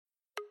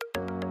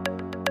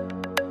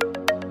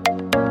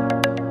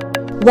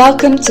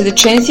Welcome to the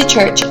Trinity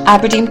Church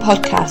Aberdeen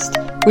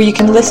podcast, where you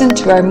can listen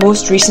to our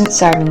most recent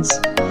sermons.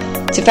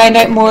 To find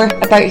out more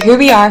about who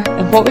we are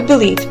and what we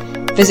believe,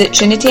 visit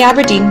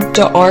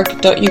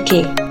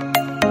trinityaberdeen.org.uk.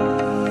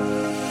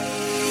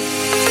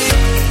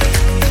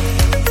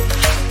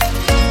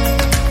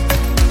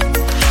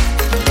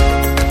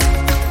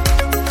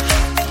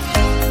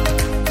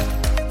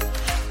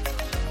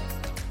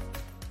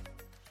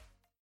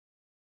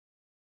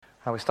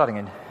 We're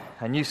starting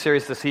a new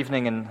series this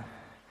evening in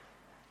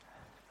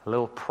a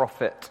little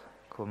prophet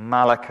called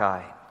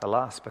Malachi, the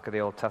last book of the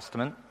Old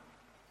Testament.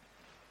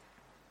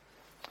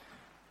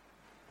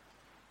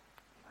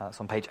 It's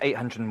on page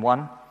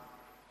 801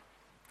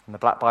 in the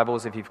Black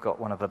Bibles. If you've got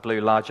one of the blue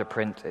larger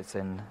print, it's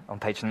on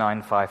page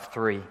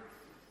 953.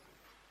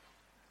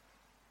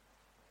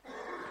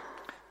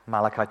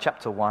 Malachi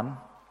chapter 1,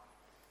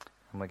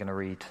 and we're going to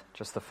read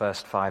just the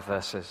first 5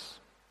 verses.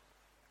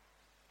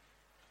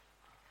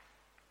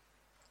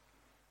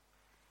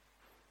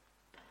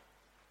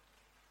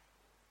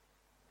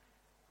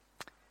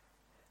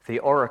 The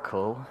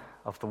oracle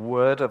of the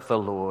word of the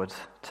Lord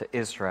to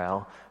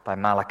Israel by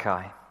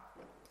Malachi.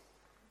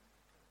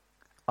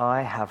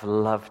 I have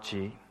loved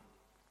you,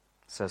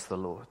 says the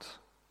Lord.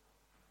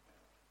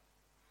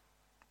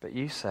 But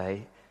you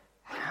say,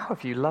 how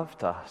have you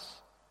loved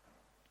us?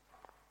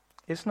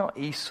 Is not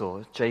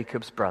Esau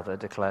Jacob's brother,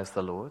 declares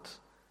the Lord?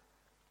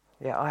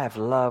 Yeah, I have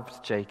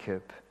loved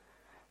Jacob,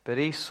 but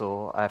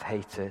Esau I have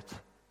hated.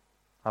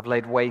 I've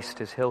laid waste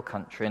his hill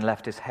country and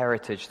left his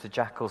heritage to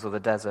jackals of the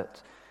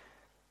desert.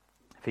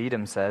 If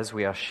Edom says,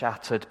 we are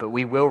shattered, but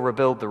we will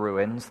rebuild the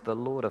ruins, the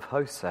Lord of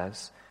hosts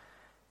says,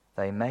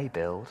 they may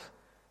build,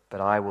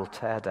 but I will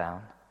tear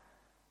down,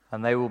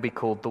 and they will be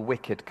called the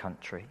wicked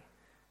country,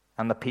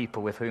 and the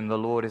people with whom the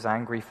Lord is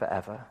angry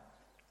forever.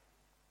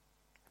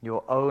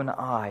 Your own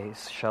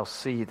eyes shall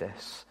see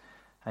this,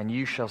 and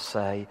you shall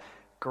say,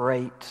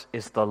 great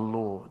is the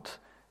Lord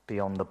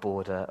beyond the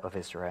border of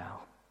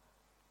Israel.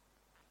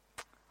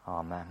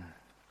 Amen.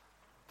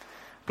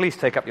 Please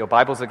take up your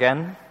Bibles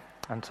again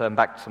and turn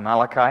back to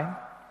Malachi.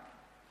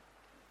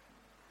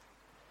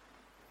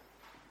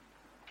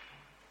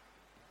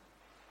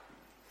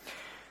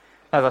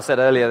 As I said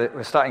earlier,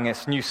 we're starting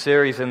this new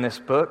series in this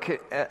book,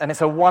 and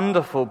it's a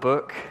wonderful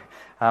book.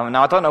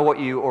 Now, I don't know what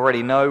you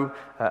already know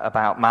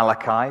about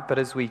Malachi, but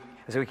as we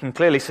can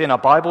clearly see in our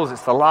Bibles,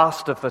 it's the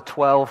last of the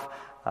 12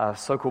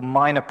 so-called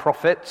minor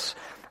prophets.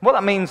 What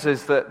that means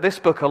is that this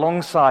book,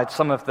 alongside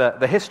some of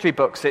the history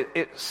books,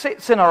 it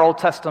sits in our Old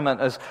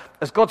Testament as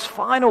God's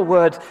final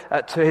word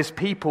to his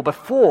people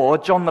before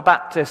John the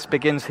Baptist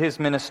begins his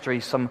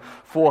ministry some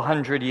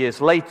 400 years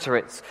later.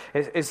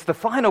 It's the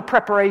final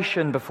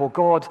preparation before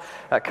God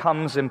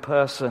comes in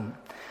person.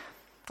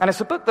 And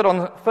it's a book that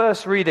on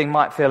first reading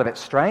might feel a bit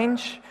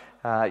strange.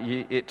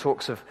 It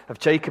talks of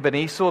Jacob and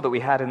Esau that we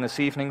had in this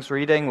evening's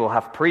reading. We'll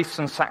have priests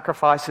and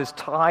sacrifices,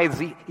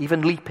 tithes,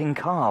 even leaping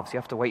calves. You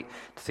have to wait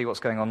to see what's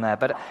going on there.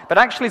 But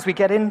actually, as we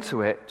get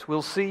into it,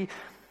 we'll see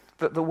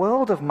that the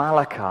world of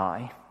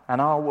Malachi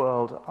and our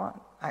world aren't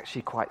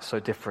actually quite so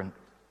different.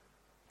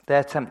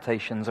 Their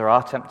temptations are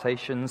our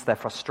temptations. Their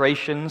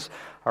frustrations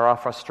are our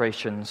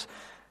frustrations.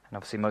 And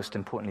obviously, most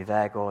importantly,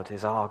 their God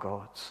is our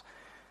God's.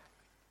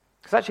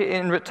 Because actually,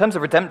 in terms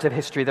of redemptive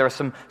history, there are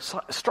some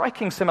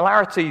striking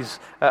similarities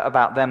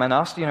about them and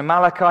us. You know,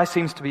 Malachi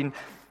seems to be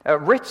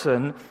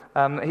written,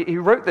 he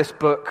wrote this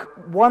book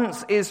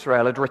once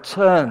Israel had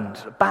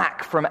returned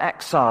back from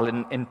exile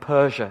in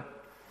Persia.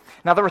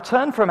 Now, the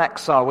return from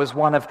exile was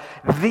one of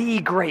the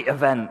great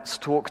events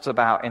talked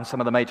about in some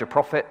of the major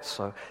prophets.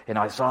 So in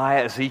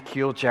Isaiah,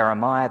 Ezekiel,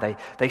 Jeremiah,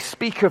 they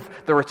speak of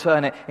the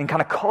return in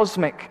kind of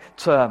cosmic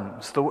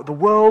terms. The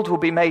world will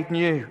be made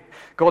new.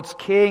 God's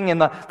king in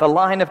the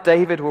line of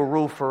David will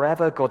rule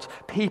forever. God's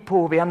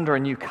people will be under a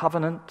new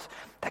covenant.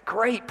 They're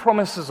great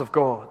promises of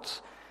God.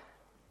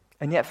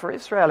 And yet for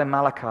Israel in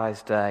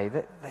Malachi's day,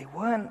 they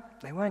weren't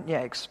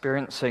yet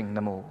experiencing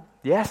them all.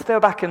 Yes, they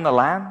were back in the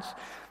land.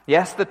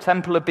 Yes, the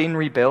temple had been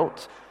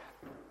rebuilt,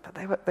 but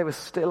they were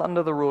still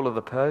under the rule of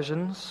the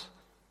Persians.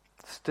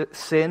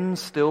 Sin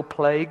still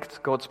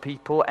plagued God's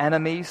people.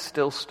 Enemies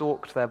still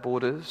stalked their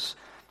borders.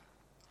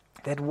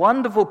 They had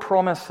wonderful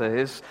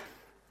promises,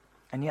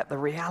 and yet the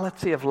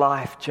reality of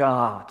life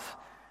jarred.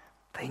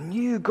 They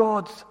knew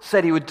God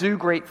said he would do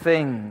great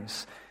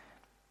things,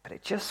 but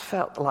it just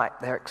felt like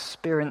they're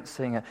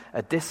experiencing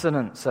a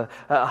dissonance, a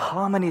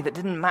harmony that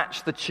didn't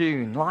match the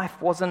tune.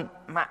 Life wasn't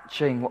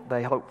matching what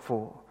they hoped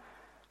for.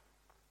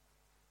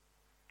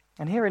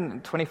 And here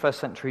in 21st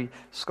century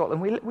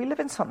Scotland, we live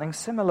in something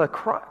similar.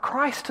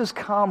 Christ has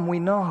come, we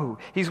know.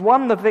 He's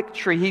won the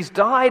victory. He's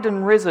died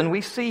and risen.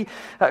 We see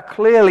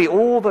clearly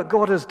all that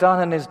God has done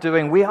and is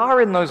doing. We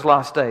are in those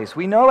last days.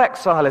 We know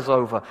exile is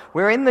over.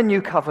 We're in the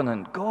new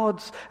covenant.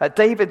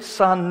 David's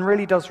son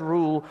really does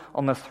rule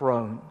on the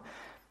throne.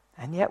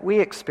 And yet we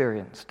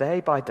experience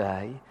day by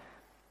day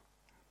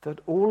that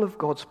all of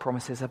God's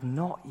promises have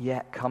not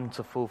yet come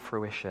to full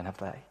fruition, have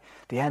they?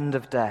 The end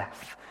of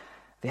death,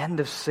 the end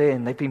of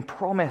sin, they've been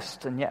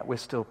promised, and yet we're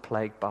still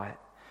plagued by it.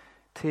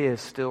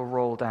 Tears still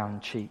roll down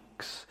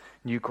cheeks.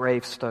 New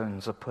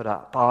gravestones are put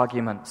up.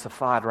 Arguments are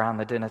fired around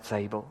the dinner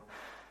table.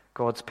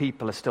 God's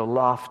people are still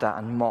laughed at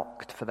and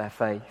mocked for their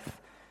faith.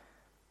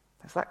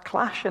 There's that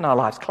clash in our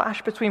lives,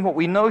 clash between what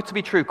we know to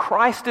be true.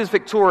 Christ is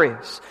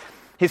victorious.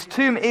 His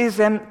tomb is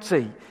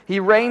empty. He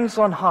reigns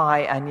on high,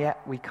 and yet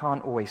we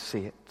can't always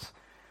see it.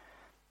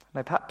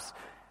 Now, perhaps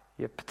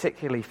you're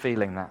particularly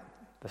feeling that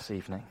this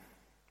evening.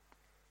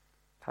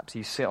 Perhaps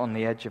you sit on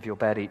the edge of your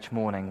bed each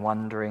morning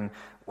wondering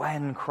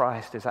when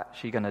Christ is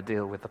actually going to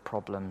deal with the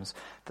problems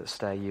that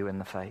stare you in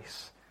the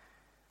face.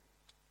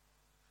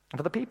 And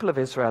for the people of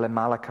Israel in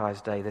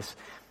Malachi's day,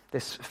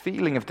 this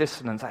feeling of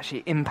dissonance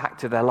actually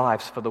impacted their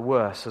lives for the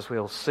worse, as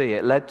we'll see.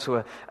 It led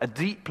to a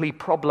deeply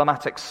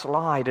problematic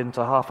slide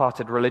into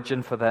half-hearted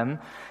religion for them.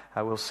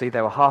 We'll see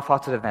they were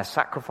half-hearted in their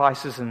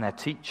sacrifices and their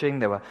teaching.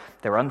 They were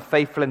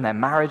unfaithful in their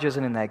marriages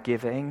and in their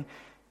giving.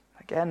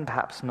 Again,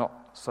 perhaps not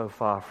so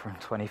far from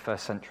 21st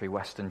century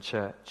Western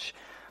church.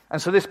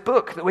 And so this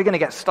book that we're going to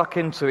get stuck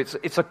into,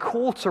 it's a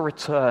call to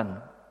return.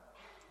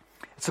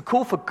 It's a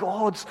call for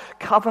God's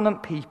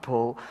covenant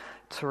people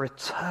to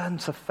return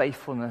to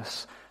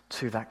faithfulness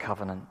to that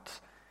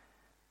covenant.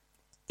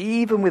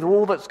 Even with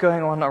all that's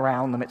going on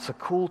around them, it's a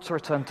call to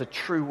return to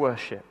true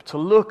worship, to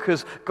look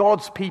as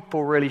God's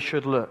people really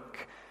should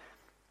look.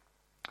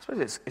 I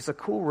suppose it's a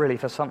call really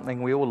for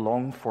something we all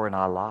long for in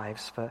our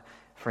lives,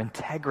 for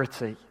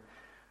integrity,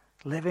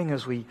 living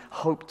as we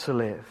hope to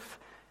live.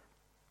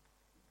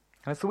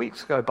 And as the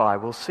weeks go by,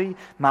 we'll see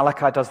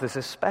Malachi does this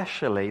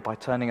especially by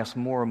turning us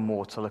more and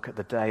more to look at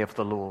the day of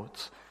the Lord,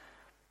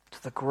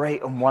 to the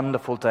great and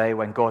wonderful day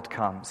when God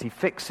comes. He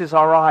fixes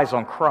our eyes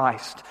on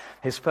Christ,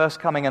 his first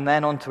coming, and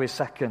then on to his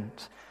second.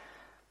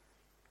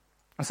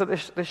 And so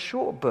this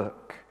short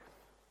book,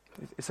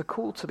 it's a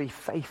call to be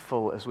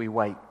faithful as we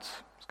wait.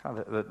 It's kind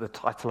of the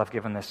title I've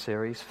given this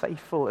series,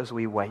 Faithful as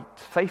we wait.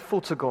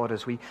 Faithful to God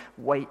as we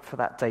wait for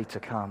that day to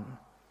come.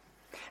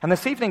 And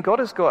this evening, God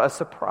has got a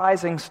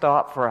surprising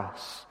start for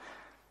us.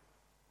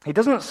 He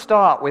doesn't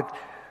start with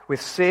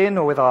sin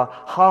or with our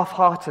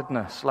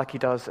half-heartedness like he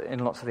does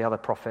in lots of the other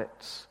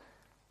prophets.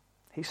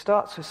 He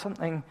starts with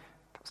something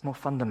perhaps more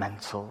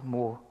fundamental,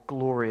 more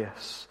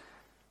glorious.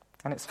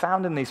 And it's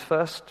found in these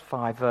first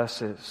 5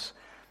 verses.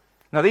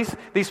 Now,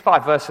 these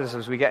 5 verses,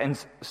 as we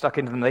get stuck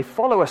into them, they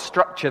follow a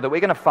structure that we're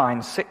going to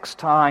find 6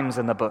 times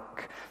in the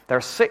book. There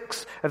are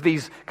 6 of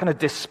these kind of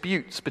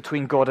disputes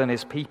between God and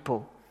his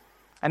people.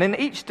 And in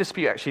each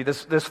dispute, actually,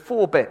 there's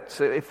 4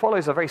 bits. It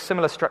follows a very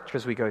similar structure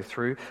as we go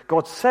through.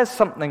 God says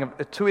something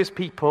to his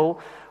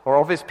people, or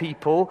of his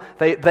people.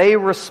 They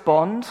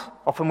respond,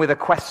 often with a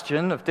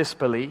question of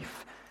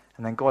disbelief.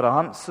 And then God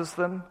answers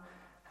them,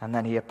 and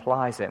then he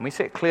applies it. And we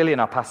see it clearly in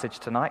our passage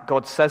tonight.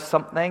 God says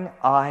something,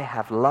 I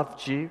have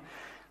loved you.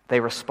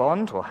 They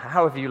respond, well,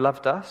 how have you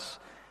loved us?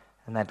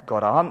 And then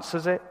God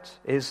answers it,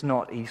 is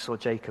not Esau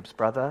Jacob's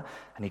brother?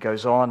 And he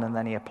goes on and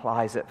then he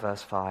applies it,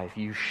 verse 5.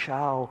 You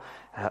shall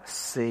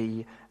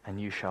see and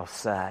you shall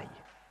say.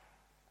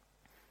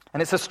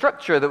 And it's a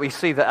structure that we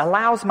see that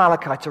allows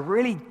Malachi to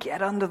really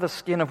get under the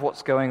skin of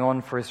what's going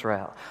on for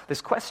Israel.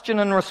 This question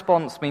and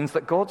response means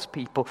that God's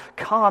people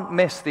can't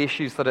miss the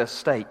issues that are at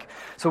stake.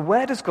 So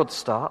where does God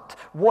start?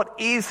 What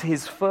is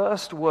his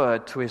first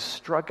word to his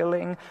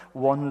struggling,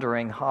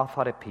 wandering,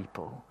 half-hearted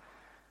people?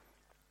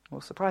 Well,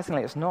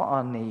 surprisingly, it's not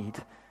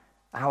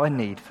our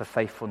need for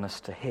faithfulness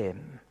to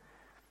him.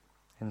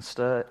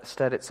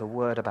 Instead, it's a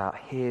word about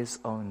his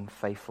own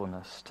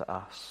faithfulness to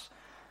us.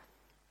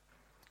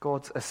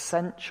 God's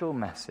essential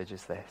message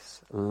is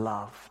this: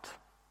 loved.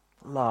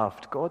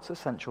 Loved. God's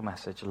essential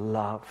message,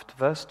 loved.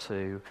 Verse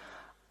 2,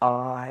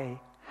 I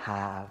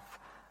have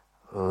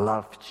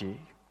loved you,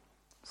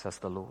 says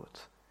the Lord.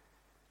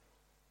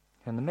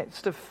 In the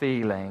midst of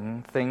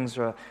feeling things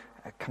are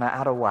kind of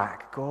out of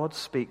whack, God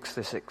speaks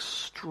this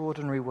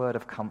extraordinary word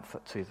of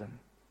comfort to them.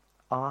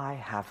 I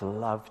have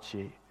loved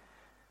you.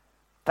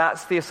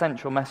 That's the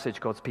essential message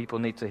God's people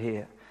need to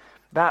hear.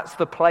 That's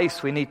the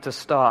place we need to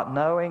start,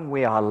 knowing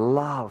we are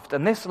loved.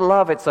 And this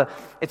love, it's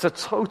a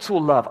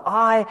total love.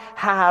 I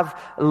have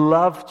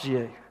loved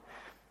you.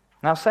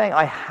 Now, saying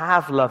I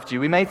have loved you,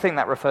 we may think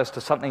that refers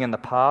to something in the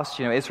past.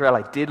 You know, Israel,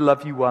 I did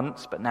love you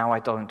once, but now I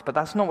don't. But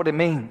that's not what it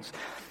means.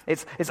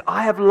 It's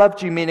I have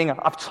loved you, meaning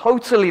I've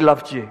totally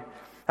loved you.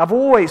 I've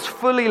always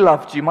fully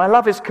loved you. My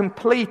love is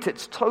complete.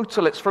 It's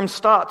total. It's from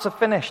start to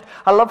finish.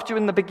 I loved you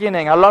in the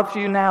beginning. I love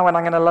you now, and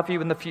I'm going to love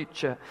you in the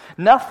future.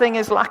 Nothing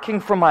is lacking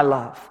from my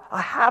love.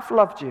 I have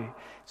loved you.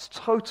 It's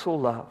total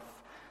love.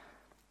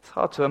 It's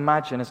hard to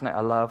imagine, isn't it,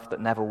 a love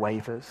that never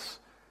wavers,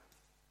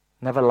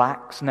 never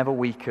lacks, never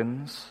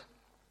weakens.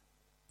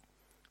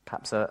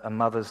 Perhaps a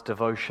mother's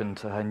devotion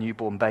to her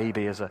newborn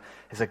baby is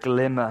a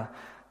glimmer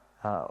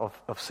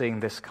of seeing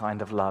this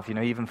kind of love. You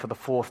know, even for the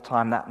 4th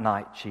time that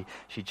night,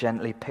 she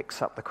gently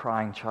picks up the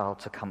crying child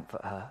to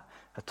comfort her.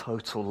 A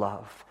total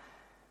love.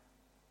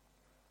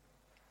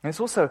 And it's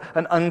also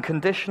an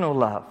unconditional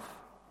love.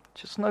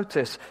 Just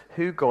notice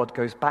who God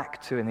goes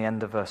back to in the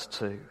end of verse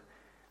 2.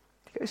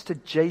 He goes to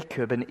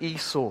Jacob and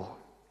Esau.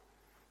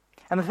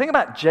 And the thing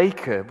about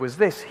Jacob was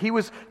this: he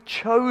was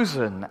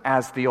chosen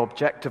as the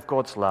object of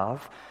God's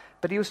love,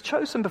 but he was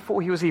chosen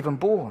before he was even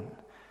born.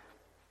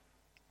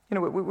 You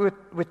know,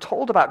 we're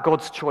told about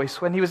God's choice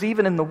when he was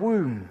even in the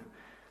womb.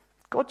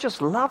 God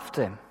just loved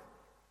him.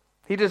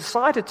 He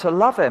decided to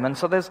love him, and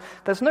so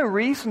there's no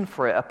reason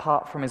for it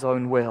apart from his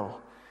own will.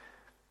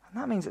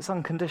 And that means it's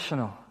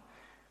unconditional.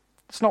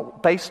 It's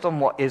not based on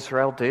what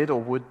Israel did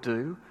or would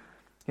do.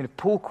 You know,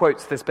 Paul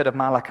quotes this bit of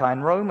Malachi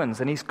in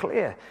Romans, and he's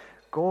clear.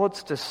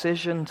 God's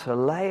decision to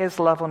lay his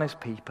love on his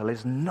people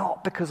is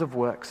not because of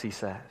works, he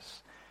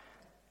says.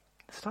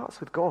 It starts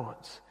with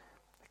God's.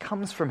 It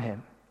comes from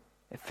him.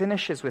 It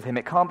finishes with him.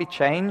 It can't be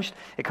changed.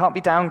 It can't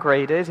be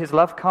downgraded. His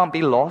love can't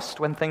be lost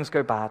when things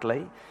go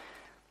badly.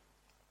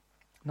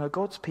 No,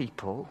 God's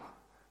people,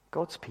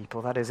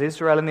 that is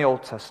Israel in the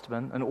Old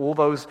Testament and all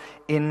those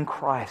in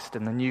Christ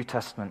in the New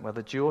Testament,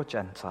 whether Jew or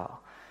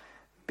Gentile,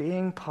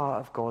 being part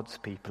of God's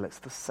people, it's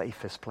the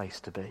safest place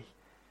to be.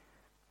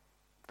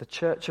 The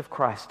church of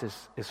Christ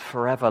is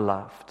forever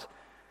loved.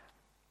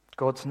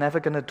 God's never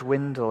going to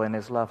dwindle in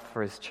his love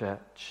for his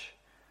church.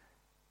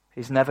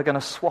 He's never going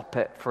to swap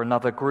it for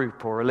another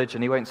group or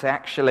religion. He won't say,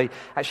 actually,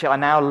 I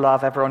now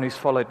love everyone who's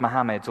followed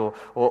Muhammad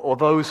or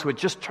those who are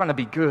just trying to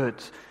be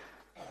good.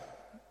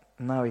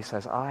 No, he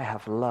says, I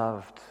have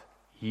loved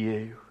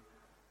you.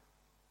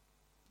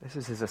 This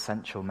is his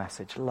essential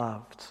message,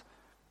 loved.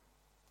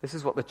 This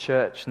is what the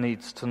church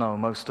needs to know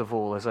most of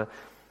all.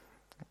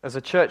 As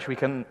a church, we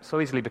can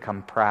so easily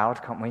become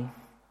proud, can't we?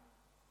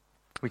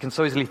 We can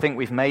so easily think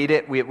we've made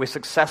it. We're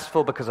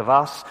successful because of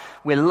us.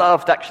 We're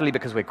loved actually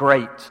because we're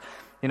great.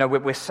 You know,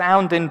 we're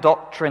sound in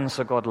doctrine,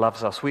 so God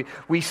loves us.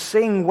 We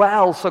sing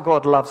well, so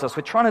God loves us.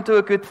 We're trying to do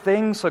a good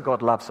thing, so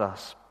God loves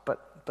us.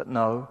 But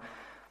no,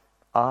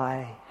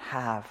 I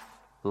have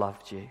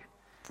loved you.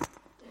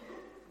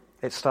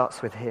 It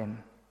starts with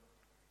him.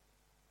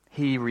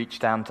 He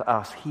reached down to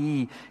us.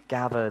 He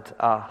gathered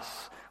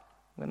us.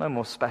 We're no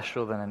more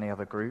special than any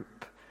other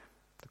group.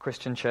 The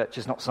Christian church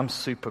is not some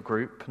super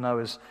group. No,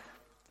 as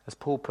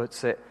Paul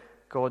puts it,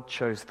 God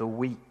chose the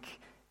weak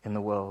in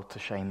the world to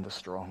shame the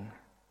strong.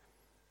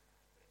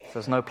 So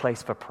there's no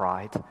place for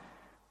pride.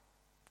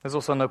 There's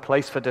also no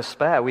place for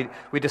despair. We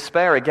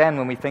despair again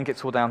when we think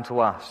it's all down to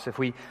us. If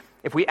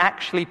we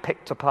actually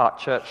picked apart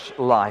church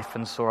life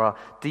and saw our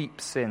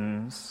deep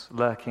sins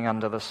lurking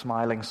under the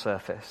smiling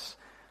surface,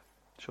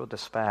 sure,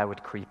 despair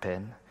would creep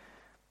in.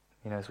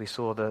 You know, as we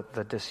saw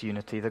the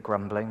disunity, the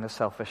grumbling, the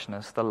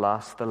selfishness, the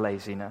lust, the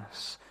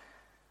laziness.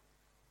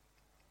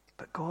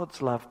 But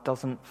God's love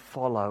doesn't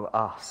follow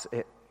us,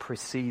 it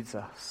precedes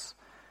us.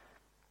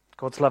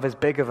 God's love is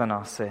bigger than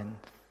our sin.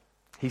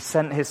 He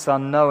sent his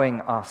son knowing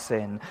our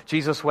sin.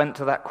 Jesus went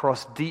to that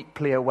cross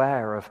deeply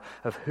aware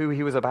of who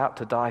he was about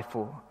to die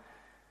for.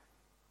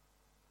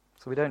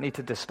 So we don't need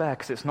to despair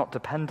because it's not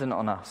dependent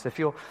on us. If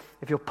you're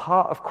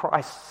part of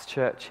Christ's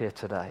church here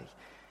today,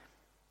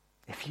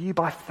 if you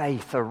by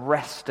faith are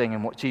resting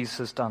in what Jesus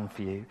has done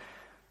for you,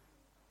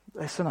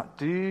 listen up.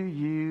 Do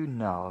you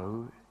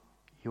know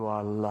you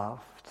are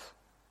loved?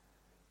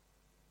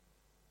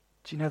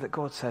 Do you know that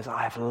God says,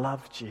 I have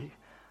loved you.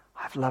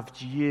 I have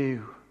loved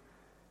you.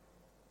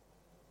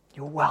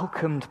 You're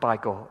welcomed by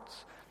God.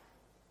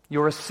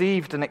 You're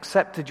received and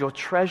accepted. You're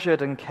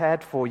treasured and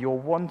cared for. You're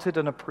wanted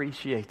and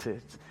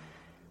appreciated.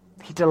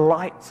 He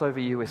delights over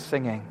you with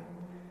singing.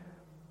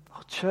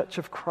 Oh, Church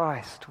of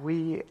Christ,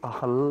 we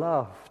are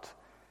loved.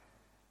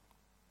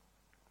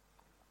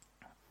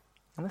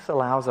 And this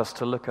allows us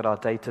to look at our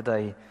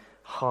day-to-day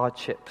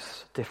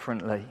hardships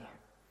differently.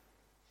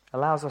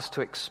 Allows us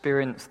to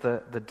experience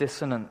the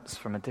dissonance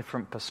from a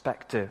different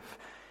perspective.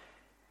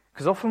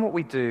 Because often what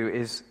we do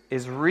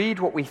is read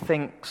what we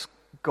think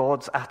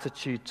God's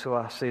attitude to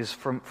us is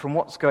from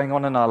what's going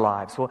on in our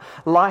lives. Well,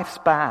 life's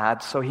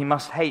bad, so he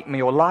must hate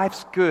me. Or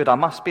life's good, I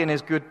must be in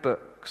his good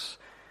books.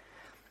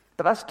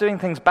 But that's doing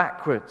things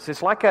backwards.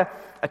 It's like a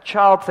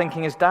child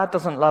thinking his dad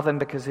doesn't love him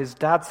because his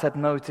dad said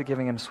no to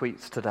giving him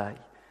sweets today.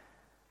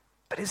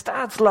 But his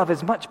dad's love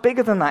is much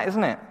bigger than that,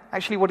 isn't it?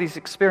 Actually, what he's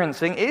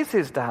experiencing is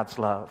his dad's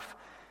love.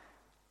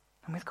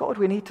 And with God,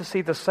 we need to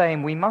see the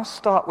same. We must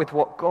start with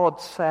what God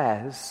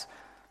says,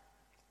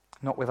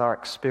 not with our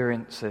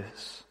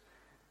experiences.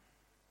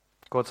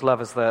 God's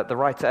love, as the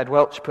writer Ed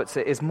Welch puts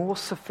it, is more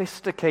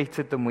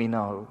sophisticated than we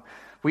know.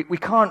 We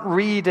can't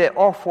read it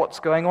off what's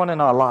going on in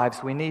our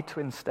lives. We need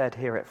to instead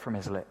hear it from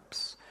his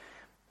lips.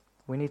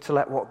 We need to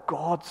let what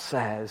God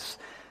says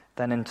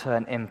then in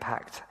turn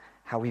impact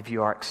how we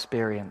view our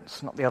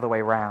experience, not the other way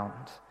around.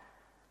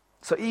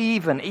 So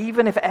even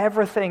if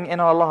everything in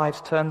our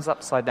lives turns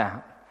upside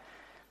down,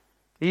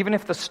 even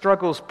if the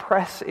struggles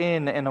press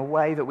in a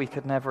way that we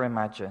could never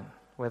imagine,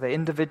 whether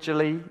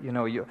individually,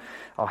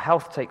 our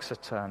health takes a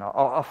turn,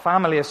 our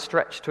family is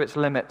stretched to its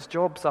limits,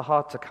 jobs are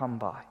hard to come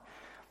by,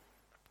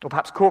 or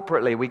perhaps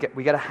corporately we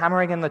get a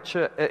hammering in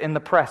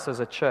the press as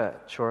a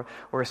church, or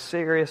a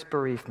serious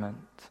bereavement.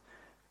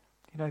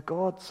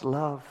 God's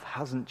love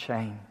hasn't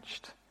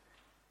changed.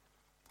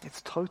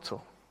 It's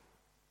total.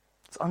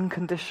 It's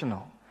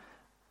unconditional.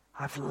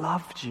 I've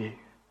loved you.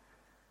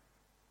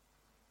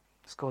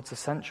 Is God's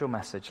essential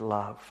message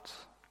loved?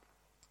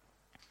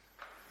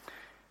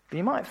 But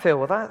you might feel,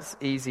 well, that's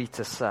easy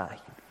to say.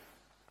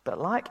 But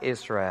like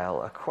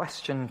Israel, a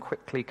question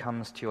quickly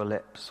comes to your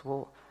lips.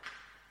 Well,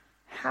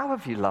 how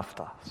have you loved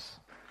us?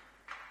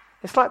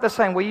 It's like they're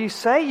saying, well, you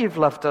say you've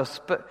loved us,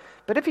 but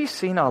have you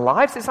seen our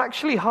lives? It's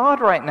actually hard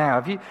right now.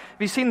 Have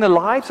you seen the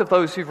lives of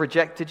those who've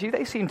rejected you?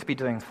 They seem to be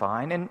doing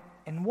fine.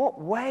 In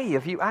what way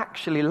have you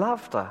actually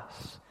loved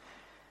us?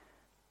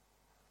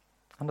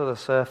 Under the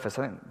surface,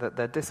 I think that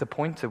they're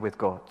disappointed with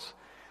God.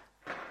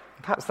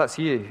 Perhaps that's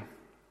you.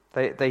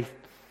 They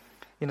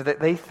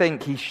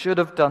think he should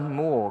have done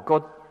more.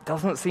 God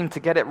doesn't seem to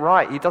get it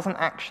right. He doesn't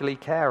actually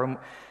care. And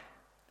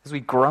as we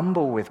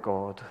grumble with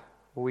God,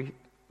 we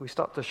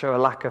start to show a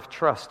lack of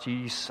trust.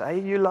 You say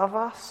you love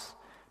us,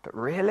 but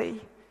really,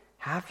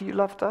 have you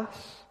loved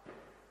us?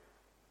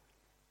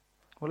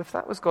 Well, if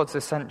that was God's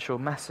essential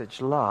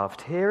message,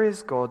 loved, here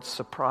is God's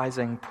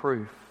surprising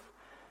proof.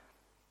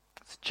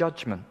 It's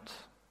judgment.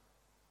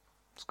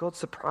 It's God's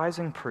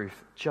surprising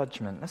proof,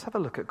 judgment. Let's have a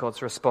look at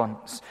God's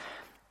response.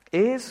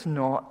 Is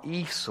not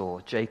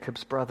Esau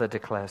Jacob's brother,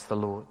 declares the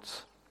Lord.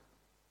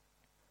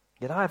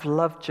 Yet I have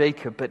loved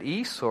Jacob, but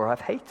Esau I've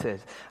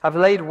hated. I've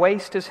laid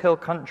waste his hill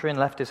country and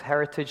left his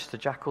heritage to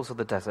jackals of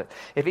the desert.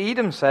 If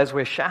Edom says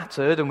we're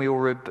shattered and we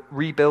will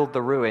rebuild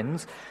the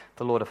ruins,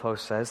 the Lord of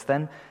hosts says,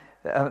 then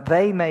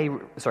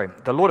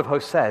the Lord of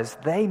hosts says,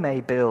 they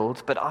may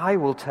build, but I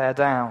will tear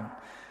down,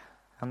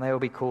 and they will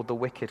be called the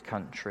wicked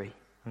country,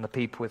 and the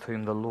people with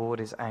whom the Lord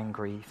is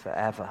angry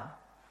forever.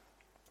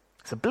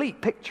 It's a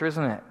bleak picture,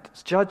 isn't it?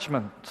 It's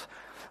judgment.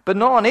 But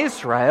not on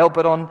Israel,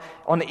 but on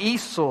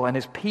Esau and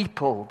his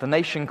people, the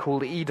nation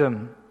called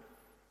Edom.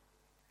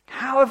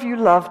 How have you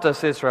loved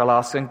us, Israel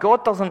asks. And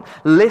God doesn't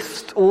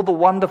list all the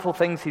wonderful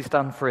things he's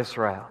done for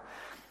Israel.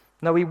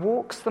 No, he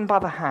walks them by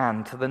the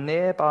hand to the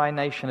nearby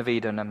nation of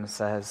Edom and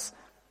says,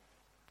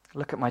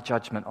 look at my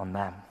judgment on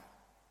them.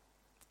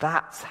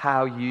 That's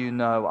how you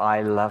know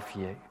I love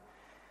you.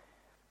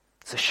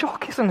 It's a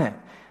shock, isn't it?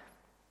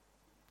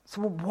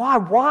 So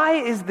why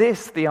is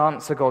this the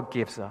answer God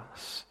gives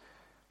us?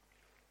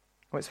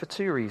 Well, it's for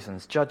two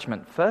reasons.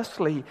 Judgment.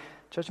 Firstly,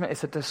 judgment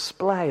is a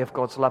display of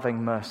God's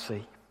loving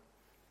mercy.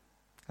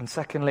 And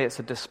secondly, it's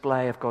a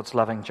display of God's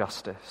loving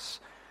justice.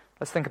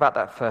 Let's think about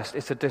that first.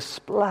 It's a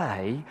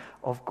display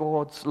of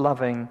God's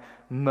loving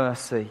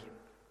mercy.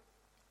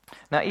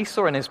 Now,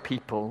 Esau and his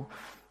people,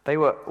 they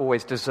were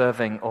always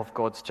deserving of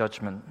God's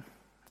judgment.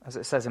 As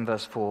it says in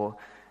verse 4,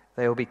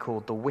 they will be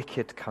called the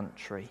wicked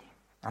country.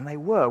 And they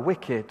were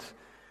wicked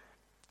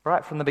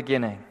right from the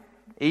beginning.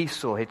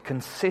 Esau had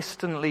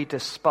consistently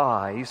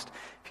despised,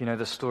 if you know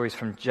the stories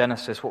from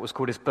Genesis, what was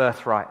called his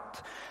birthright.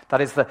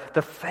 That is the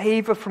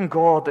favor from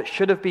God that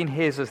should have been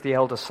his as the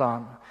elder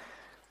son.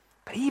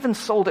 But he even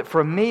sold it for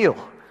a meal.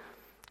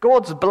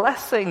 God's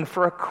blessing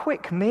for a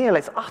quick meal.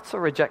 It's utter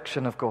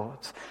rejection of God.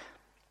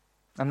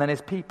 And then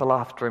his people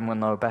after him were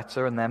no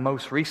better, and their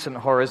most recent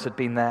horrors had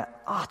been their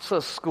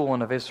utter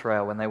scorn of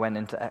Israel when they went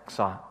into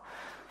exile.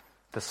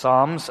 The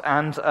Psalms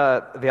and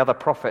the other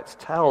prophets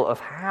tell of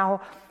how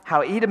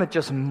Edom had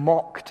just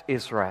mocked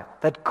Israel.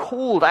 They'd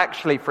called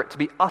actually for it to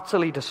be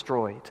utterly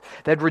destroyed.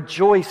 They'd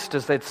rejoiced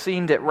as they'd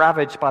seen it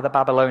ravaged by the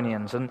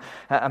Babylonians, and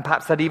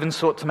perhaps they'd even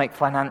sought to make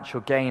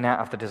financial gain out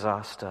of the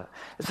disaster.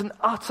 It's an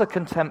utter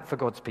contempt for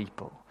God's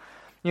people.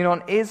 You know,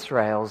 on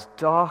Israel's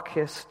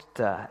darkest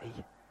day,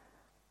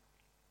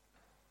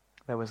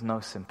 there was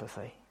no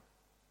sympathy,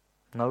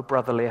 no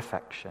brotherly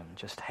affection,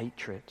 just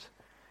hatred.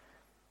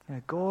 You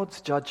know,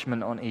 God's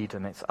judgment on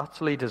Edom, it's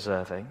utterly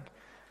deserving.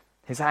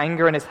 His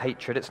anger and his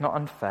hatred, it's not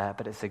unfair,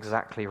 but it's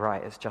exactly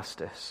right. It's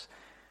justice.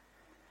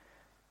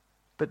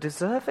 But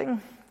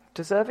deserving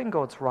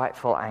God's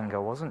rightful anger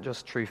wasn't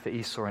just true for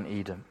Esau and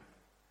Edom.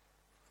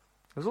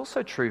 It was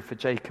also true for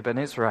Jacob and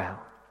Israel.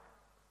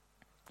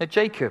 Now,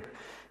 Jacob,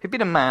 he'd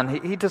been a man,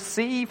 he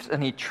deceived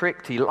and he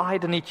tricked, he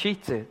lied and he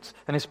cheated.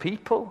 And his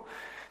people,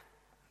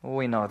 well,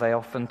 we know they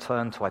often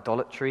turned to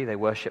idolatry, they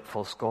worshipped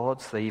false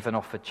gods, they even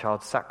offered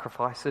child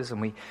sacrifices,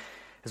 and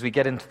as we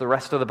get into the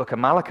rest of the book of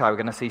Malachi, we're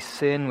going to see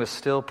sin was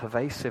still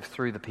pervasive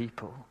through the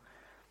people.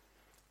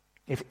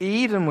 If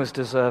Edom was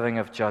deserving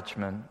of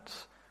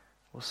judgment,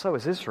 well, so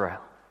is Israel.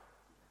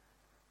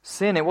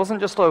 Sin, it wasn't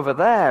just over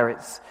there,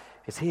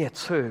 it's here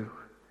too.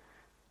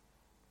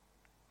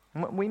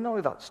 And we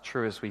know that's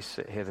true as we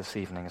sit here this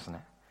evening, isn't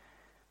it?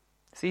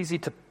 It's easy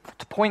to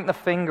point the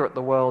finger at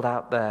the world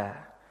out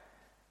there.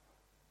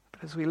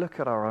 But as we look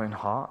at our own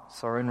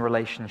hearts, our own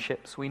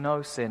relationships, we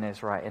know sin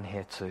is right in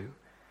here too.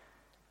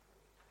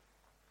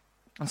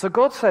 And so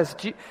God says,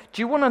 do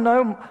you want to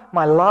know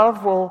my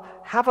love? Well,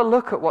 have a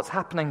look at what's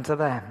happening to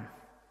them.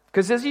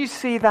 Because as you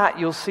see that,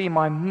 you'll see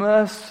my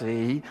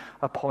mercy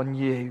upon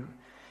you.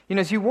 You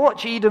know, as you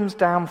watch Edom's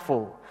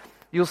downfall,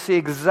 you'll see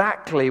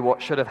exactly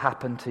what should have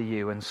happened to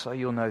you, and so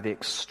you'll know the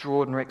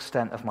extraordinary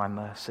extent of my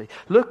mercy.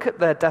 Look at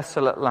their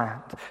desolate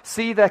land.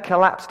 See their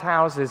collapsed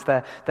houses,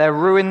 their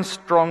ruined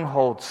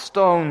strongholds,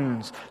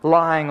 stones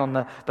lying on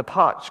the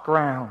parched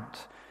ground.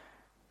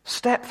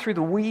 Step through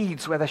the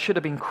weeds where there should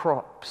have been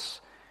crops.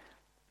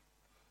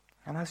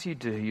 And as you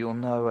do, you'll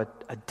know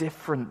a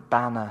different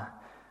banner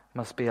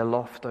must be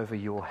aloft over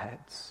your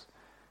heads.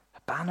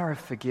 A banner of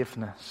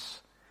forgiveness.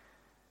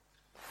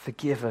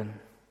 Forgiven.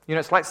 You know,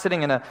 it's like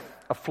sitting in a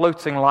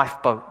floating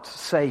lifeboat,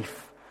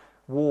 safe,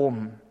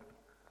 warm,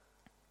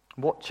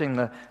 watching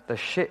the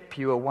ship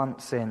you were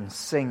once in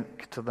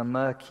sink to the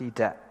murky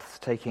depths,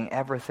 taking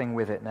everything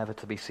with it, never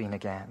to be seen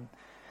again.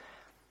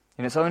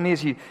 And it's only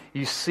as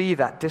you see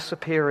that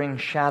disappearing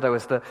shadow,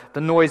 as the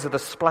noise of the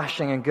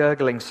splashing and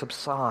gurgling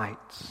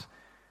subsides,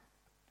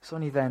 it's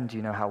only then do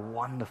you know how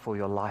wonderful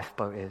your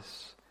lifeboat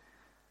is.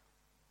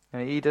 You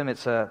know, Edom,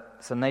 it's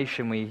a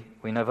nation we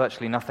know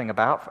virtually nothing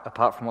about,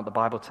 apart from what the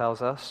Bible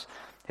tells us.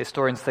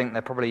 Historians think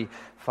they're probably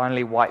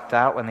finally wiped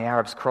out when the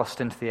Arabs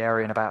crossed into the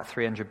area in about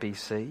 300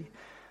 BC.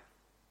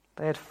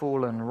 They had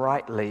fallen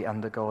rightly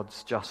under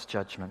God's just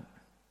judgment.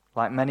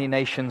 Like many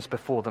nations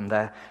before them,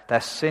 their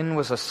sin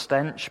was a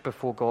stench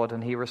before God,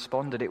 and he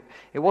responded.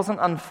 It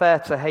wasn't unfair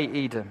to hate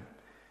Edom.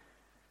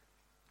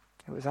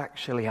 It was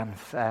actually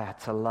unfair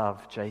to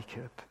love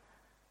Jacob.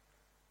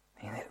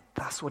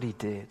 That's what he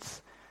did.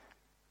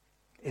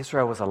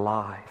 Israel was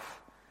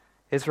alive.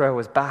 Israel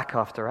was back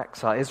after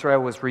exile. Israel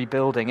was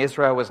rebuilding.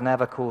 Israel was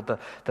never called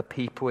the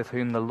people with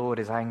whom the Lord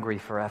is angry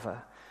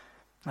forever.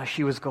 No,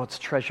 she was God's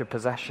treasured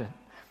possession,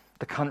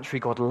 the country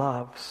God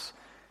loves.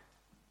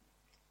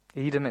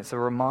 Edom, it's a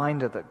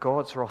reminder that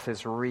God's wrath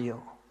is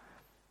real,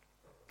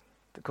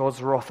 that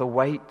God's wrath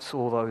awaits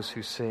all those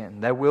who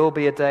sin. There will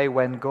be a day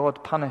when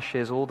God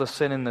punishes all the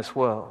sin in this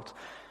world.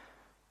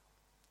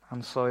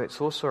 And so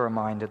it's also a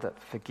reminder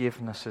that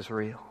forgiveness is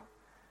real.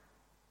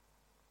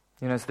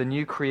 You know, as the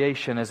new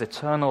creation, as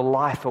eternal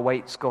life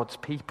awaits God's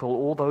people,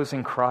 all those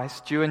in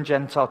Christ, Jew and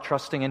Gentile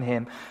trusting in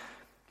him,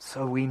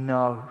 so we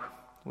know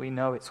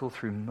it's all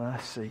through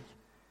mercy.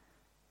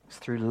 It's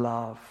through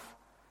love.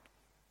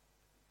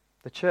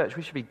 The church,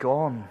 we should be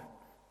gone,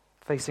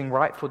 facing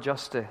rightful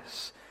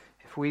justice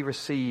if we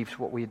received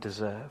what we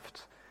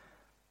deserved.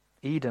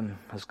 Edom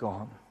has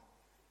gone.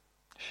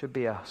 It should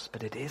be us,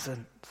 but it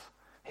isn't.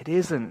 It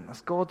isn't.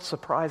 That's God's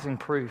surprising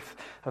proof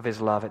of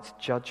his love. It's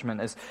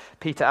judgment. As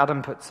Peter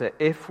Adam puts it,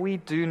 if we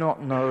do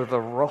not know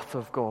the wrath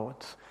of God,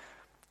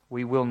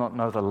 we will not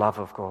know the love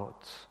of God.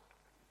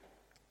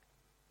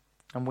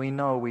 And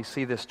we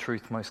see this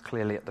truth most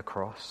clearly at the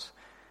cross.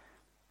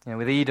 You know,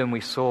 with Edom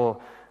we saw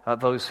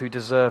those who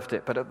deserved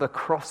it, but at the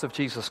cross of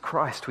Jesus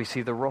Christ we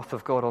see the wrath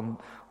of God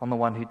on the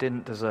one who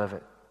didn't deserve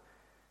it.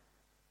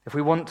 If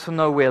we want to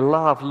know we're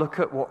loved, look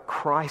at what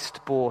Christ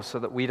bore so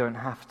that we don't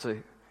have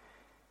to.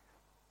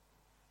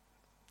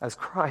 As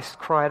Christ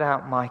cried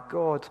out, my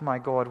God,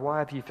 why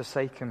have you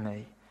forsaken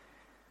me?"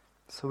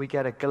 So we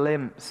get a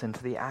glimpse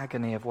into the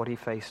agony of what he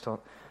faced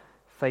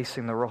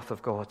facing the wrath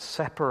of God,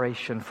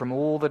 separation from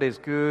all that is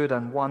good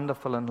and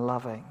wonderful and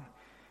loving.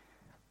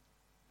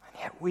 And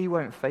yet we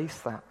won't face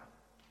that.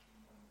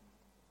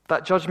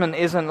 That judgment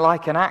isn't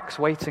like an axe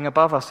waiting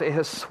above us. It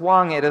has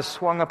swung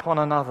upon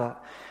another.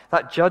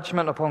 That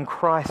judgment upon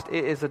Christ,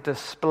 it is a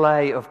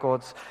display of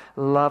God's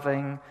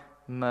loving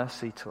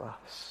mercy to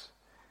us.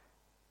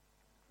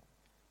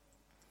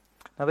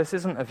 Now, this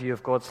isn't a view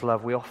of God's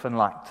love we often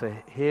like to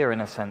hear,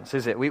 in a sense,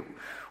 is it?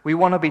 We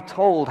want to be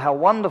told how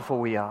wonderful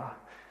we are.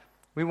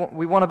 We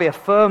want to be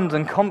affirmed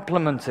and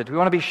complimented. We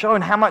want to be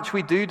shown how much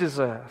we do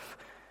deserve.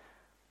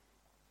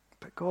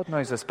 But God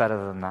knows us better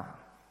than that.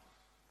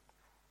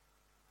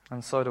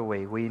 And so do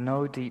we. We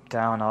know deep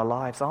down our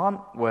lives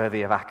aren't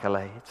worthy of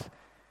accolades.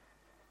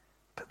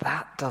 But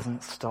that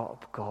doesn't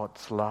stop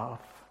God's love.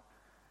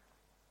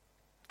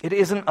 It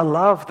isn't a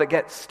love that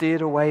gets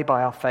steered away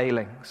by our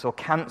failings or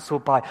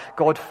cancelled by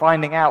God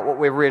finding out what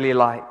we're really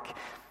like.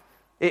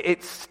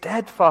 It's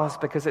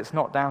steadfast because it's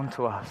not down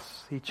to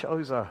us. He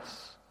chose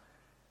us.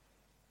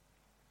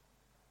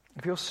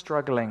 If you're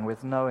struggling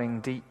with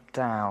knowing deep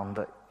down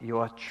that you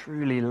are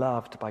truly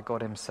loved by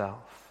God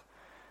himself,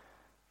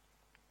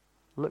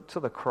 look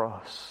to the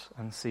cross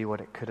and see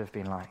what it could have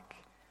been like.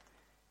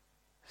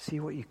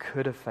 See what you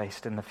could have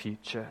faced in the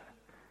future.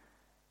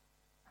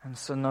 And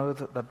so know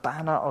that the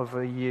banner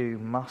over you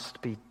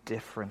must be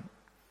different.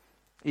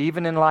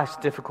 Even in life's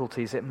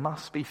difficulties, it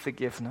must be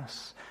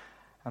forgiveness,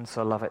 and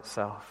so love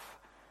itself.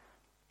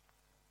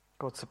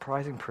 God's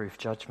surprising proof,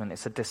 judgment,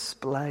 it's a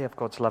display of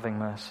God's loving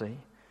mercy.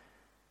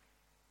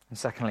 And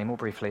secondly, more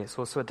briefly, it's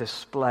also a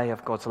display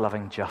of God's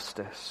loving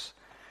justice.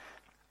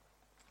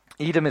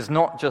 Edom is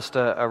not just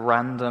a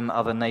random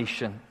other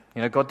nation.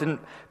 You know, God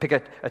didn't pick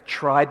a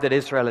tribe that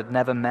Israel had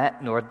never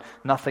met nor had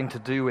nothing to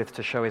do with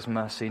to show his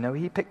mercy. No,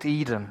 he picked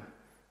Edom,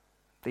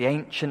 the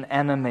ancient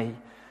enemy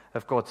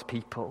of God's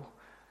people.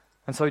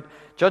 And so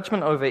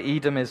judgment over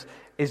Edom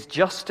is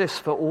justice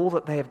for all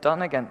that they have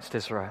done against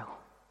Israel.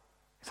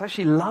 It's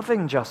actually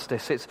loving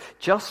justice. It's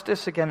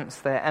justice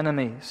against their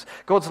enemies.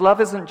 God's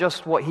love isn't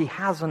just what he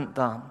hasn't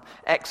done,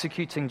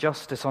 executing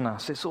justice on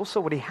us. It's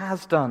also what he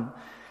has done.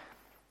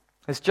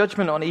 This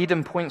judgment on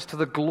Edom points to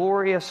the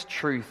glorious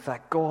truth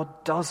that God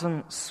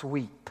doesn't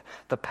sweep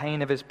the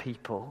pain of his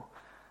people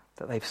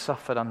that they've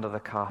suffered under the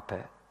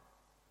carpet.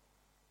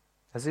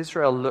 As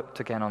Israel looked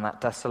again on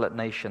that desolate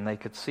nation, they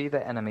could see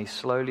their enemies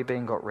slowly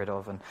being got rid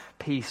of and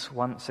peace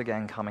once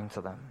again coming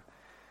to them.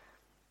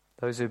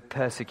 Those who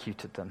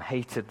persecuted them,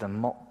 hated them,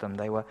 mocked them,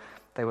 they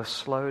were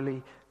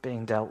slowly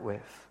being dealt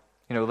with.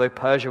 Although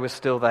Persia was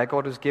still there,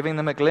 God was giving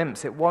them a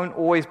glimpse. It won't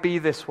always be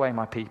this way,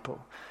 my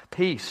people.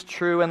 Peace,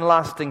 true and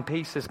lasting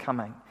peace is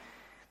coming.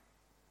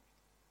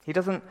 He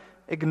doesn't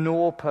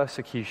ignore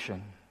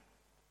persecution.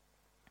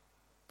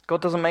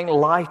 God doesn't make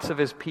light of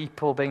his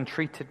people being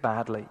treated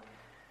badly.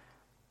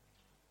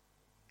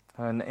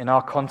 And in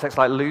our context,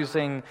 like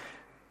losing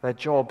their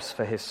jobs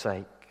for his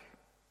sake,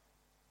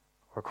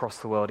 or across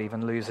the world,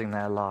 even losing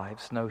their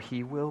lives. No,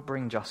 he will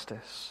bring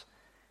justice.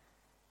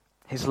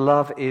 His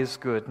love is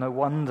good. No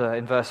wonder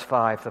in verse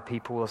 5 the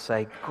people will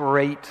say,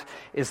 "Great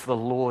is the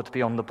Lord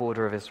beyond the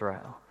border of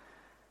Israel."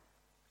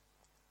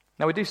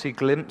 Now we do see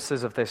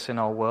glimpses of this in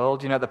our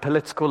world. At the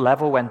political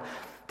level when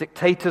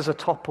dictators are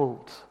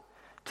toppled,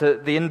 to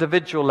the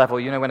individual level,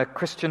 when a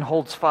Christian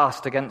holds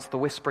fast against the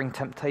whispering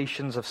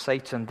temptations of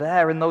Satan.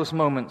 There in those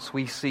moments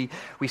we see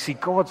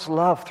God's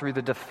love through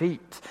the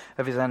defeat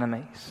of his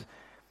enemies.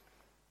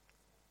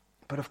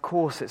 But of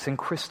course it's in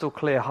crystal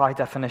clear high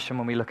definition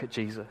when we look at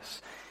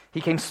Jesus. He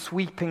came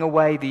sweeping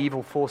away the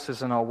evil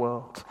forces in our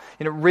world,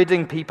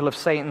 ridding people of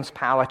Satan's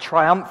power,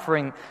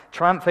 triumphing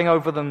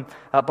over them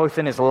both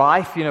in his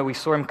life. We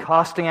saw him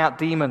casting out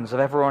demons of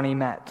everyone he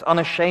met,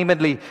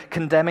 unashamedly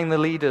condemning the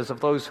leaders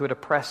of those who had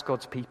oppressed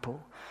God's people.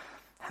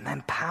 And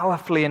then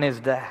powerfully in his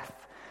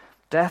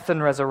death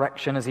and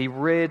resurrection, as he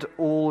rid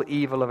all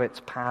evil of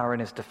its power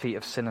in his defeat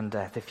of sin and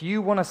death. If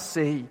you want to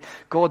see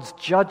God's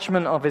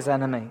judgment of his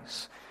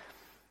enemies,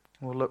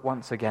 we'll look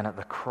once again at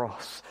the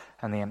cross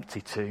and the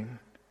empty tomb.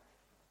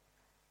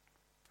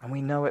 And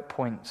we know it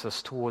points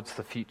us towards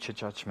the future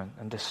judgment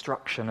and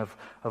destruction of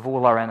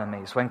all our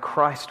enemies, when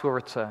Christ will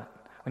return,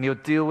 when he'll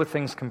deal with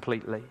things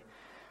completely.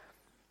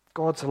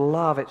 God's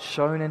love, it's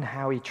shown in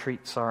how he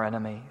treats our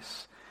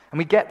enemies. And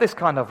we get this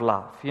kind of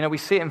love. We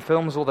see it in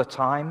films all the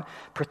time.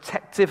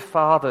 Protective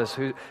fathers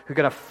who are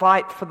going to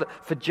fight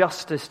for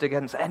justice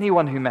against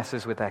anyone who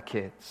messes with their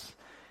kids.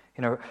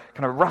 Kind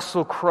of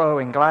Russell Crowe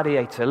in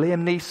Gladiator,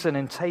 Liam Neeson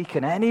in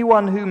Taken.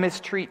 Anyone who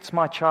mistreats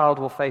my child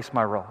will face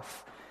my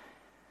wrath.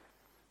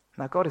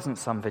 Now, God isn't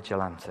some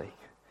vigilante.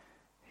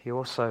 He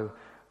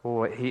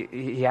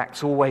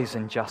acts always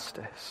in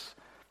justice.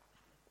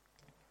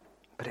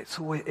 But it's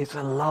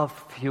a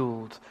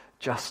love-fueled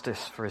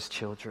justice for his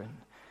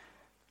children.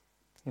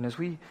 As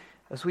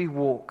we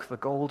walk the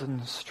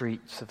golden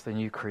streets of the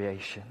new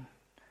creation,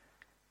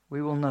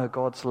 we will know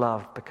God's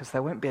love because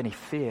there won't be any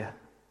fear.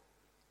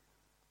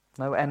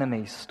 No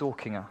enemies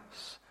stalking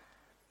us.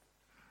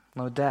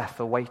 No death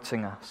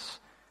awaiting us.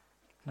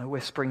 No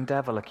whispering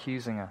devil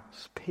accusing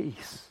us.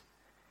 Peace.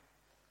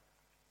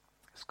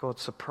 It's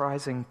God's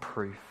surprising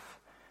proof,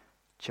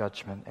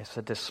 judgment. It's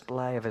a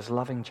display of his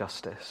loving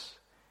justice.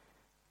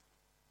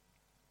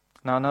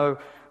 Now I know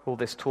all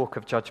this talk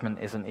of judgment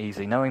isn't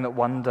easy, knowing that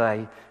one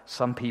day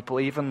some people,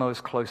 even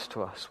those close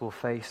to us, will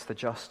face the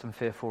just and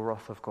fearful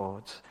wrath of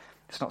God.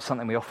 It's not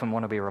something we often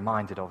want to be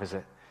reminded of, is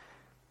it?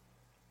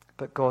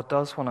 But God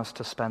does want us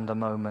to spend a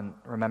moment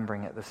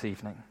remembering it this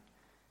evening.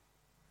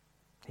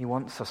 He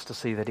wants us to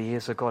see that he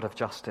is a God of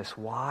justice.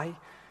 Why?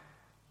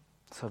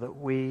 So that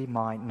we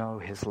might know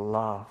his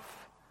love.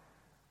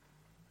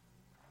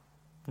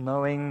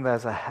 Knowing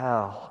there's a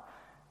hell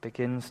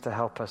begins to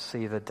help us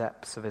see the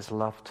depths of his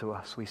love to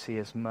us. We see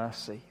his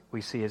mercy. We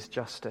see his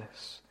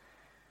justice.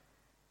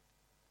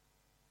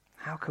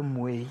 How can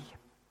we,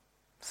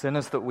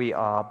 sinners that we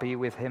are, be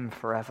with him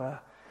forever?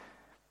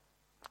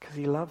 Because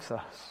he loves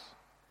us.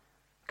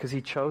 Because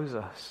he chose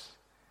us.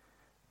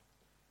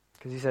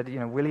 Because he said,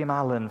 William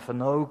Allen, for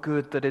no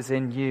good that is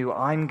in you,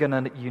 I'm going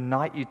to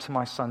unite you to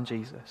my son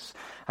Jesus.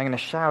 I'm going to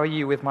shower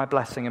you with my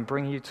blessing and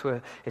bring you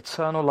to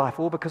eternal life,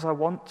 all because I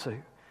want to.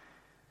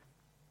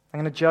 I'm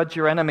going to judge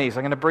your enemies.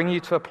 I'm going to bring you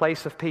to a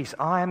place of peace.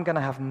 I am going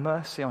to have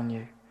mercy on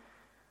you.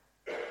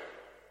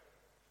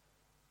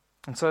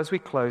 And so as we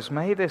close,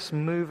 may this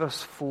move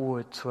us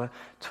forward to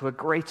a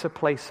greater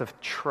place of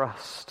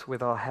trust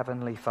with our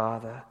Heavenly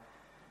Father.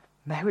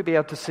 May we be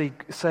able to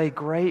say,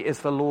 great is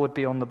the Lord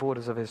beyond the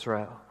borders of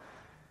Israel.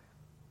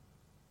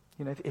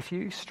 If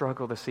you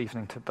struggle this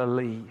evening to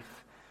believe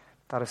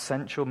that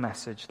essential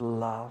message,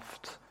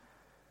 loved,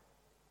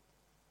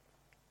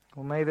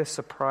 well, may this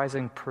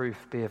surprising proof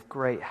be of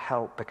great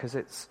help because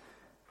it's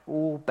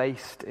all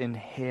based in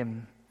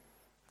him,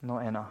 not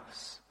in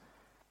us.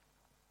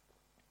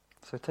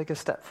 So take a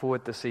step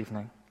forward this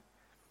evening.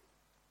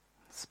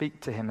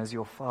 Speak to him as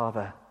your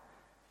Father.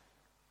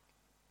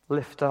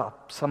 Lift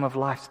up some of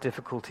life's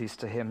difficulties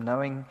to him,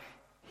 knowing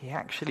he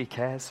actually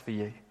cares for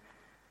you.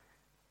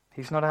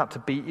 He's not out to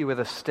beat you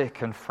with a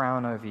stick and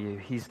frown over you.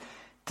 He's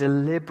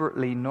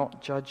deliberately not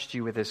judged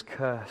you with his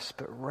curse,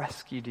 but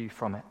rescued you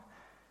from it.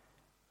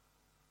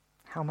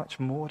 How much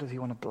more does he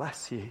want to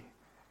bless you?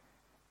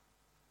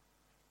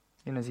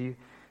 As you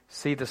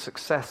see the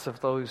success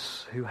of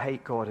those who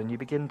hate God and you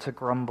begin to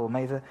grumble,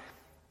 may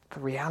the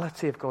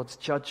reality of God's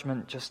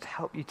judgment just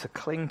help you to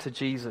cling to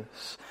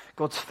Jesus.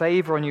 God's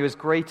favor on you is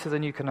greater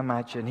than you can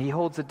imagine. He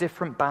holds a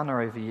different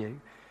banner over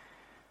you.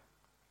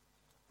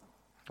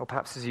 Or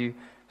perhaps as you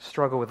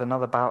struggle with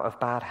another bout of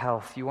bad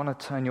health, you want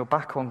to turn your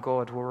back on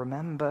God. Well,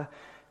 remember,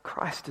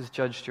 Christ has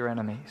judged your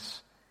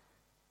enemies,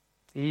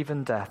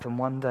 even death, and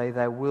one day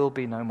there will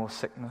be no more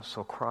sickness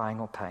or crying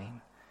or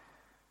pain.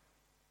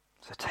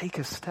 So take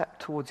a step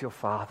towards your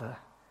Father,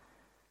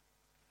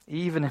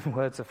 even in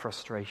words of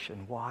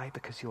frustration. Why?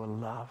 Because you are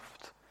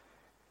loved.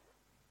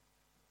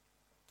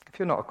 If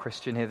you're not a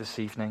Christian here this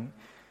evening,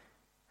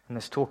 and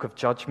this talk of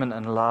judgment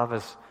and love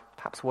has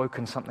perhaps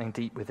woken something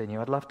deep within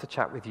you, I'd love to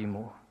chat with you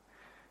more.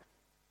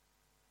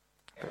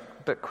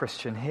 But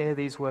Christian, hear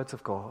these words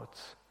of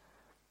God's.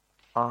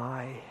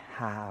 I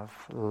have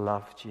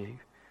loved you.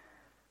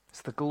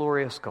 It's the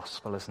glorious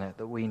gospel, isn't it,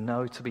 that we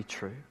know to be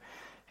true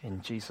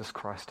in Jesus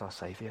Christ our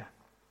Saviour.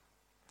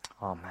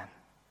 Amen.